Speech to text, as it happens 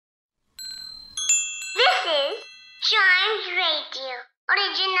Giant Radio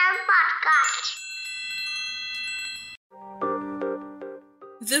original podcast.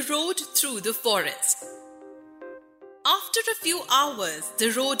 The road through the forest. After a few hours,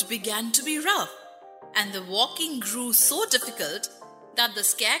 the road began to be rough, and the walking grew so difficult that the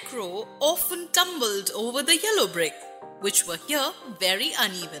scarecrow often tumbled over the yellow bricks, which were here very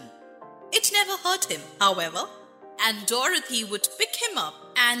uneven. It never hurt him, however, and Dorothy would pick him up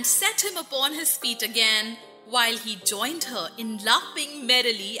and set him upon his feet again, while he joined her in laughing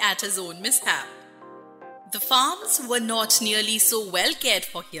merrily at his own mishap. The farms were not nearly so well cared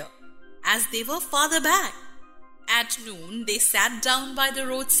for here, as they were farther back. At noon, they sat down by the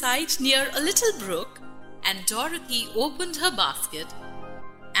roadside near a little brook, and Dorothy opened her basket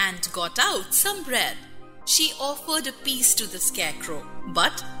and got out some bread. She offered a piece to the scarecrow,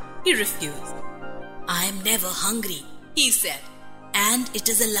 but he refused. "I am never hungry," he said, "and it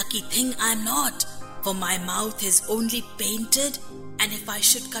is a lucky thing I am not, for my mouth is only painted, and if I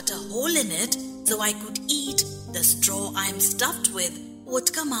should cut a hole in it so I could eat, the straw I am stuffed with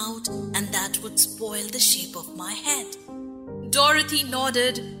would come out, and that would spoil the shape of my head." Dorothy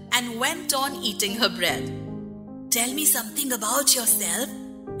nodded and went on eating her bread. "Tell me something about yourself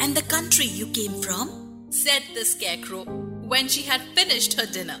and the country you came from," said the scarecrow when she had finished her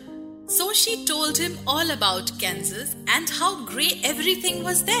dinner. So she told him all about Kansas and how grey everything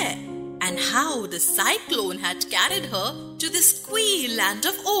was there, and how the cyclone had carried her to the squee land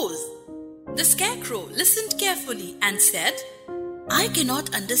of Oz. The scarecrow listened carefully and said, "I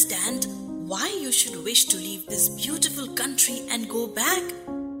cannot understand why you should wish to leave this beautiful country and go back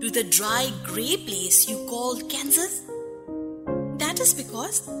to the dry, grey place you call Kansas." "That is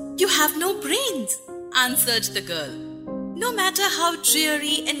because you have no brains," answered the girl. "No matter how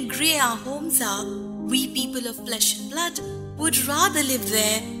dreary and grey our homes are, we people of flesh and blood would rather live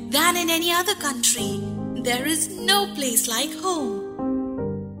there than in any other country. There is no place like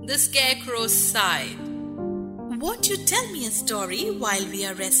home." The scarecrow sighed. "Won't you tell me a story while we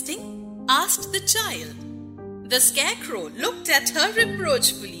are resting?" asked the child. The scarecrow looked at her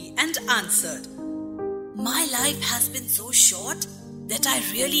reproachfully and answered, "My life has been so short that I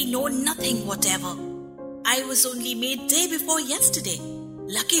really know nothing whatever. I was only made day before yesterday.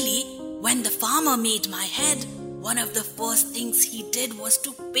 Luckily, when the farmer made my head, one of the first things he did was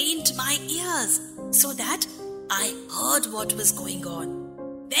to paint my ears so that I heard what was going on.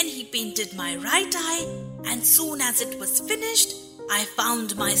 Then he painted my right eye, and soon as it was finished, I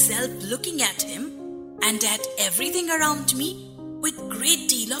found myself looking at him and at everything around me with great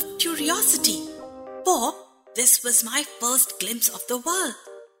deal of curiosity, for this was my first glimpse of the world.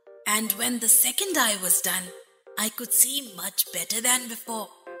 And when the second eye was done, I could see much better than before.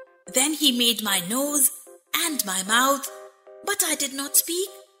 Then he made my nose and my mouth, but I did not speak,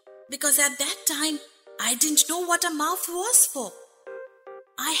 because at that time I didn't know what a mouth was for.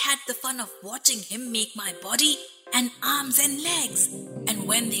 I had the fun of watching him make my body and arms and legs, and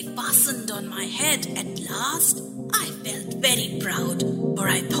when they fastened on my head at last, I felt very proud, for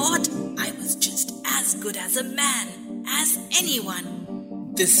I thought I was just as good as a man as anyone."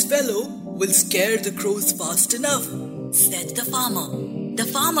 "This fellow will scare the crows fast enough," said the farmer. The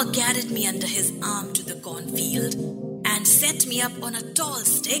farmer carried me under his arm to the cornfield and set me up on a tall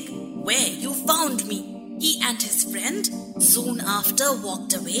stick where you found me. He and his friend soon after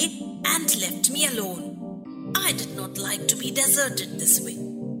walked away and left me alone. I did not like to be deserted this way,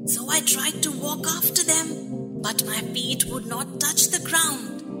 so I tried to walk after them, but my feet would not touch the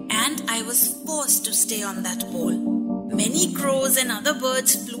ground, and I was forced to stay on that pole. Many crows and other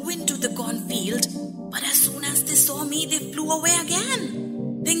birds flew into the cornfield, but as soon as they saw me, they flew away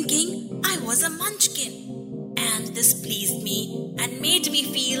again, thinking I was a munchkin. And this pleased me and made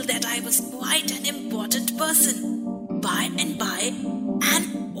me feel that I was quite an important person. By and by,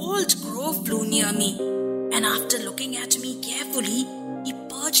 an old crow flew near me, and after looking at me carefully, he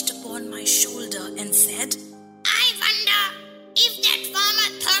perched upon my shoulder and said, I wonder if that farmer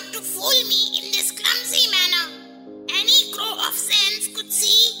thought to fool me in this clumsy manner. Any crow of sense could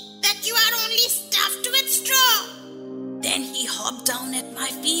see that you are only stuffed with straw. Then he hopped down at my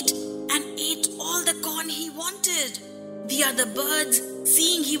feet and ate all the corn he wanted. The other birds,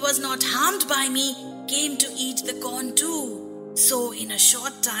 seeing he was not harmed by me, came to eat the corn too. So in a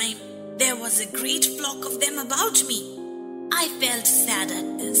short time, there was a great flock of them about me. I felt sad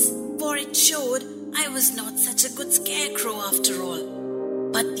at this, for it showed I was not such a good scarecrow after all.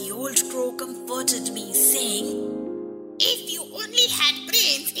 But the old crow comforted me, saying, If you only had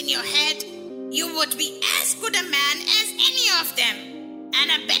brains in your head, you would be as good a man as any of them, and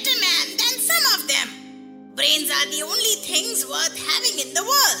a better man than some of them. Brains are the only things worth having in the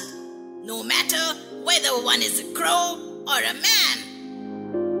world. no matter whether one is a crow or a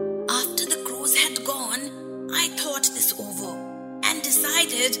man. After the crows had gone, I thought this over and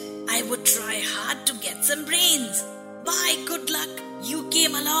decided I would try hard to get some brains. By good luck, you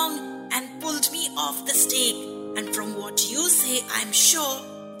came along and pulled me off the stake. And from what you say, I'm sure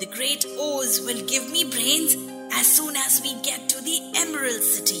the great Oz will give me brains as soon as we get to the Emerald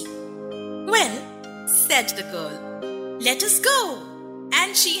City. Well, said the girl, let us go.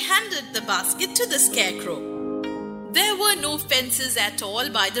 And she handed the basket to the Scarecrow. There were no fences at all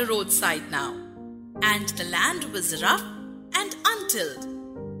by the roadside now, and the land was rough and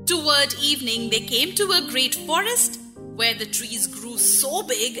untilled. Toward evening, they came to a great forest where the trees grew so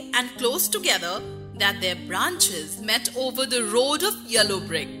big and close together that their branches met over the road of yellow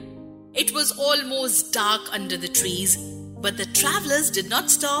brick. It was almost dark under the trees, but the travelers did not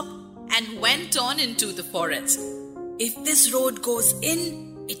stop and went on into the forest. If this road goes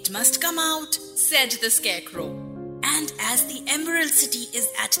in, it must come out, said the Scarecrow. And as the Emerald City is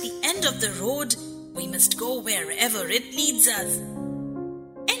at the end of the road, we must go wherever it leads us.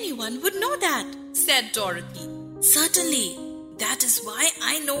 Anyone would know that, said Dorothy. Certainly, that is why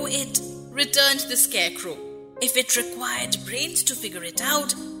I know it, returned the Scarecrow. If it required brains to figure it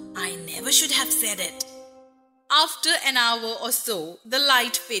out, I never should have said it. After an hour or so, the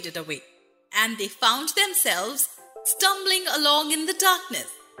light faded away, and they found themselves stumbling along in the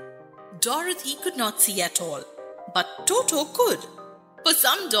darkness. Dorothy could not see at all, but Toto could, for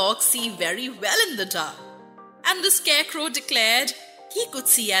some dogs see very well in the dark, and the Scarecrow declared he could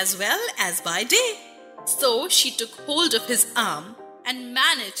see as well as by day. So she took hold of his arm and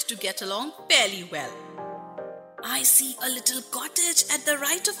managed to get along fairly well. I see a little cottage at the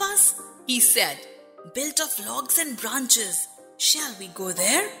right of us, he said, built of logs and branches. Shall we go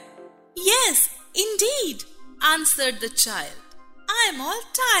there? Yes, indeed, answered the child. I am all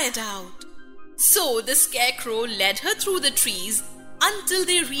tired out. So the Scarecrow led her through the trees until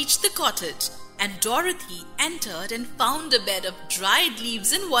they reached the cottage, and Dorothy entered and found a bed of dried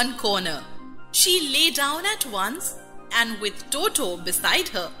leaves in one corner. She lay down at once, and with Toto beside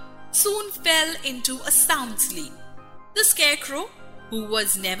her, soon fell into a sound sleep. The Scarecrow, who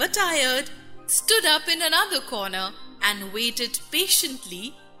was never tired, stood up in another corner and waited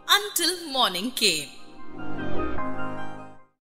patiently until morning came.